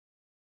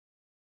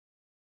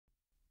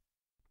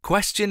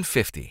Question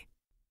 50.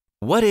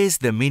 What is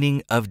the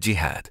meaning of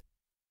jihad?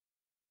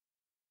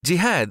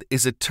 Jihad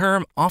is a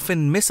term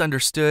often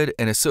misunderstood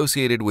and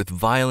associated with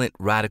violent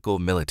radical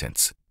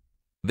militants.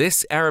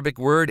 This Arabic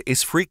word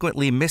is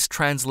frequently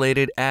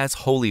mistranslated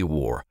as holy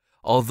war,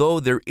 although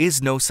there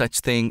is no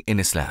such thing in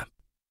Islam.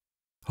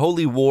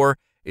 Holy war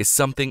is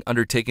something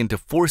undertaken to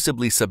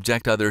forcibly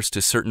subject others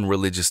to certain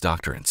religious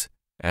doctrines.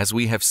 As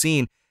we have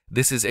seen,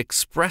 this is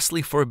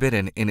expressly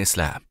forbidden in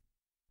Islam.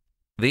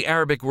 The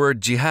Arabic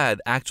word jihad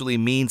actually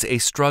means a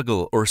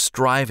struggle or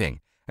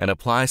striving and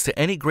applies to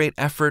any great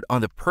effort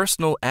on the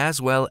personal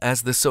as well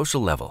as the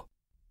social level.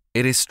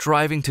 It is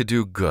striving to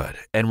do good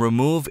and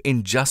remove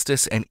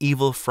injustice and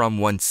evil from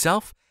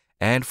oneself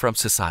and from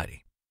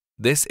society.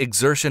 This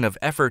exertion of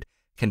effort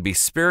can be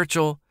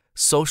spiritual,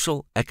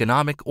 social,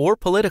 economic, or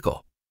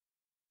political.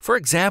 For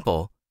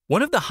example,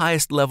 one of the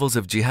highest levels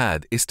of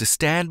jihad is to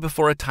stand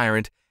before a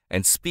tyrant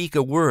and speak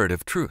a word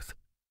of truth.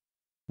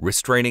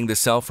 Restraining the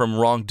self from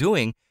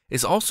wrongdoing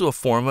is also a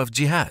form of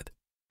jihad.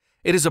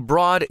 It is a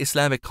broad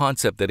Islamic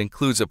concept that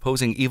includes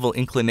opposing evil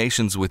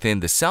inclinations within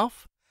the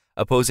self,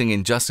 opposing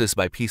injustice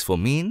by peaceful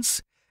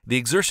means, the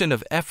exertion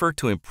of effort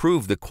to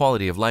improve the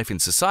quality of life in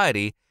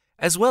society,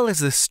 as well as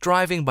the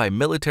striving by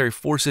military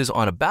forces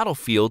on a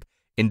battlefield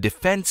in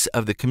defense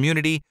of the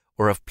community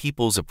or of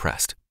peoples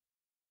oppressed.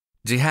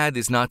 Jihad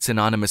is not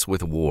synonymous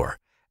with war,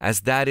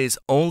 as that is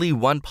only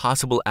one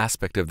possible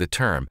aspect of the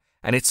term,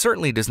 and it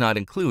certainly does not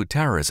include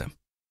terrorism.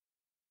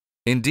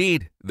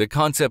 Indeed, the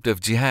concept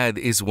of jihad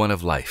is one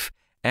of life,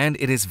 and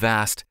it is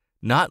vast,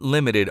 not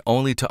limited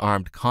only to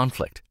armed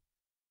conflict.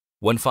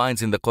 One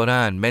finds in the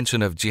Qur'an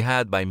mention of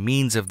jihad by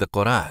means of the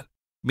Qur'an,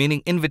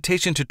 meaning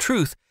invitation to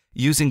truth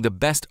using the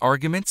best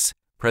arguments,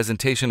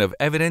 presentation of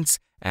evidence,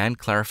 and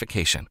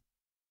clarification.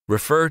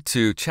 Refer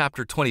to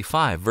chapter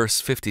 25,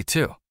 verse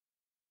 52.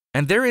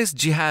 And there is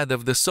jihad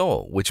of the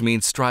soul, which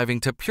means striving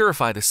to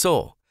purify the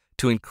soul,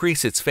 to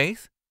increase its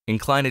faith,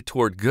 incline it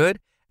toward good,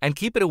 and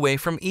keep it away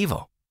from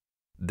evil.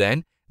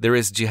 Then there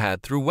is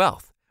jihad through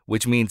wealth,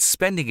 which means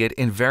spending it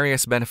in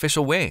various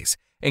beneficial ways,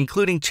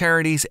 including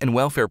charities and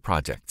welfare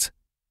projects.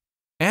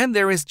 And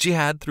there is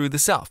jihad through the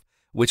self,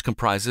 which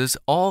comprises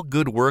all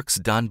good works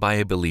done by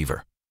a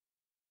believer.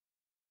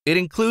 It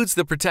includes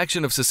the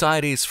protection of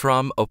societies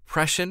from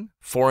oppression,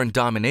 foreign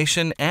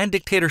domination, and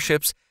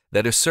dictatorships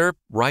that usurp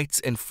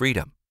rights and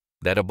freedom,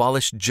 that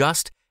abolish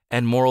just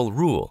and moral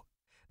rule,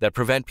 that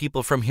prevent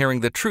people from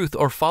hearing the truth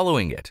or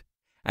following it,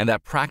 and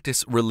that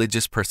practice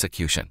religious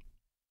persecution.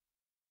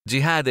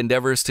 Jihad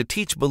endeavors to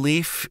teach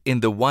belief in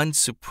the one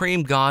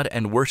supreme God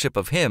and worship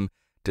of Him,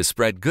 to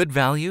spread good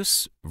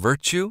values,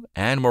 virtue,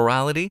 and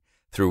morality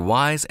through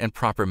wise and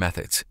proper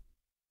methods.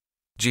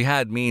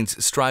 Jihad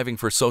means striving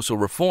for social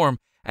reform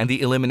and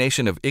the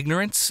elimination of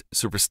ignorance,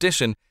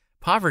 superstition,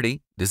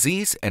 poverty,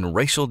 disease, and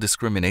racial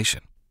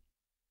discrimination.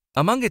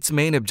 Among its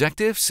main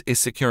objectives is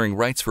securing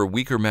rights for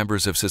weaker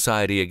members of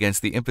society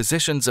against the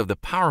impositions of the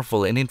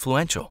powerful and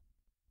influential.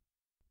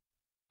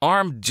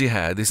 Armed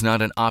jihad is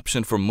not an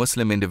option for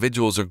Muslim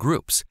individuals or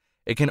groups.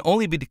 It can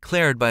only be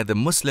declared by the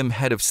Muslim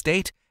head of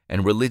state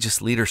and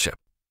religious leadership.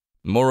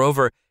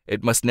 Moreover,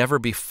 it must never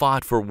be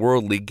fought for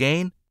worldly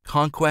gain,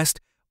 conquest,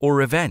 or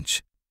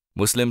revenge.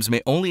 Muslims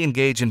may only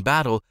engage in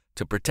battle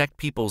to protect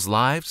people's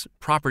lives,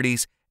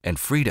 properties, and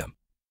freedom.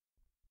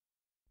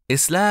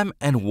 Islam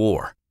and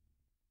war.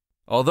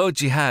 Although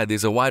jihad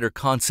is a wider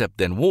concept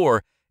than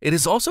war, it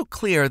is also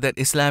clear that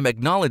Islam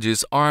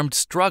acknowledges armed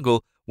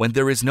struggle when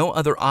there is no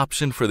other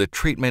option for the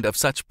treatment of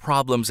such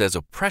problems as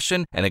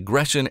oppression and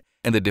aggression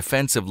and the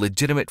defense of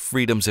legitimate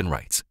freedoms and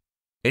rights.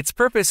 Its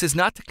purpose is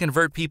not to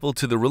convert people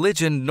to the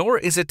religion, nor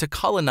is it to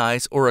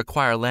colonize or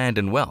acquire land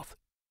and wealth.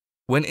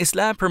 When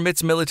Islam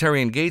permits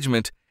military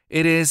engagement,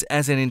 it is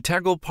as an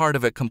integral part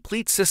of a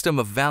complete system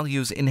of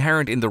values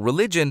inherent in the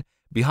religion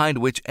behind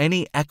which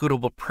any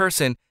equitable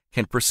person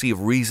can perceive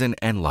reason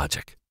and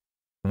logic.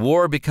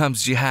 War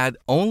becomes jihad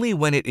only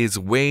when it is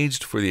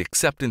waged for the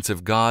acceptance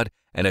of God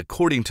and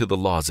according to the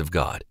laws of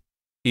God.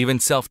 Even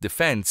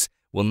self-defense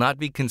will not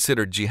be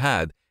considered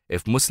jihad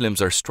if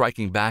Muslims are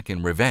striking back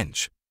in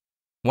revenge.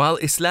 While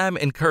Islam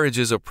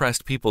encourages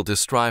oppressed people to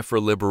strive for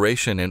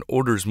liberation and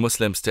orders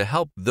Muslims to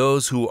help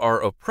those who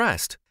are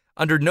oppressed,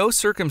 under no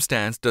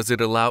circumstance does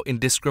it allow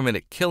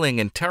indiscriminate killing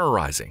and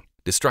terrorizing,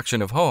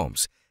 destruction of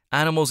homes,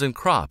 animals and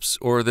crops,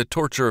 or the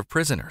torture of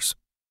prisoners.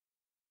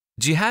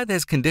 Jihad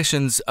has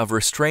conditions of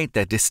restraint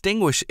that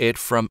distinguish it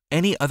from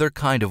any other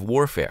kind of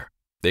warfare.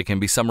 They can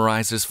be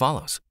summarized as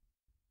follows.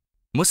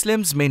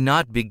 Muslims may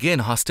not begin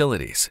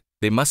hostilities.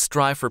 They must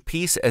strive for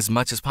peace as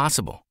much as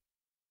possible.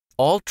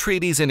 All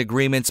treaties and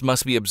agreements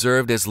must be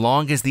observed as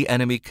long as the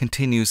enemy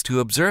continues to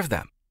observe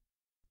them.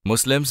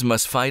 Muslims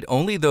must fight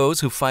only those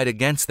who fight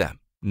against them.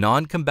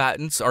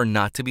 Non-combatants are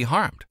not to be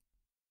harmed.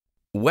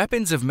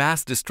 Weapons of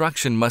mass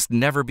destruction must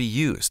never be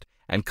used,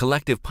 and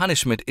collective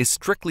punishment is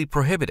strictly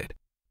prohibited.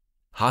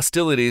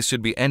 Hostilities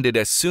should be ended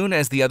as soon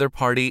as the other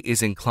party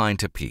is inclined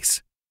to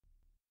peace.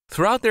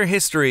 Throughout their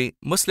history,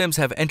 Muslims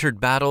have entered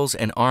battles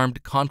and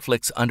armed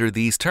conflicts under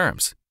these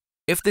terms.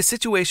 If the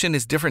situation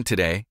is different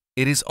today,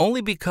 it is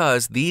only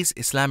because these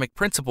Islamic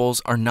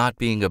principles are not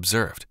being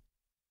observed.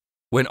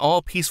 When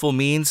all peaceful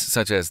means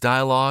such as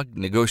dialogue,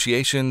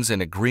 negotiations,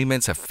 and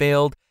agreements have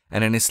failed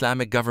and an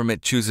Islamic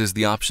government chooses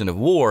the option of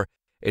war,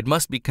 it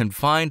must be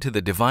confined to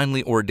the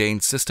divinely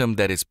ordained system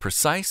that is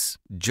precise,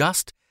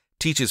 just,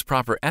 teaches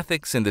proper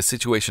ethics in the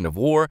situation of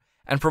war,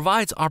 and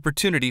provides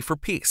opportunity for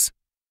peace.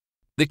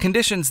 The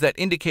conditions that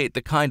indicate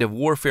the kind of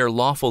warfare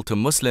lawful to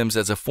Muslims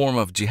as a form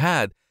of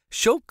jihad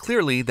show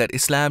clearly that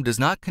Islam does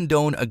not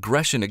condone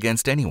aggression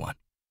against anyone.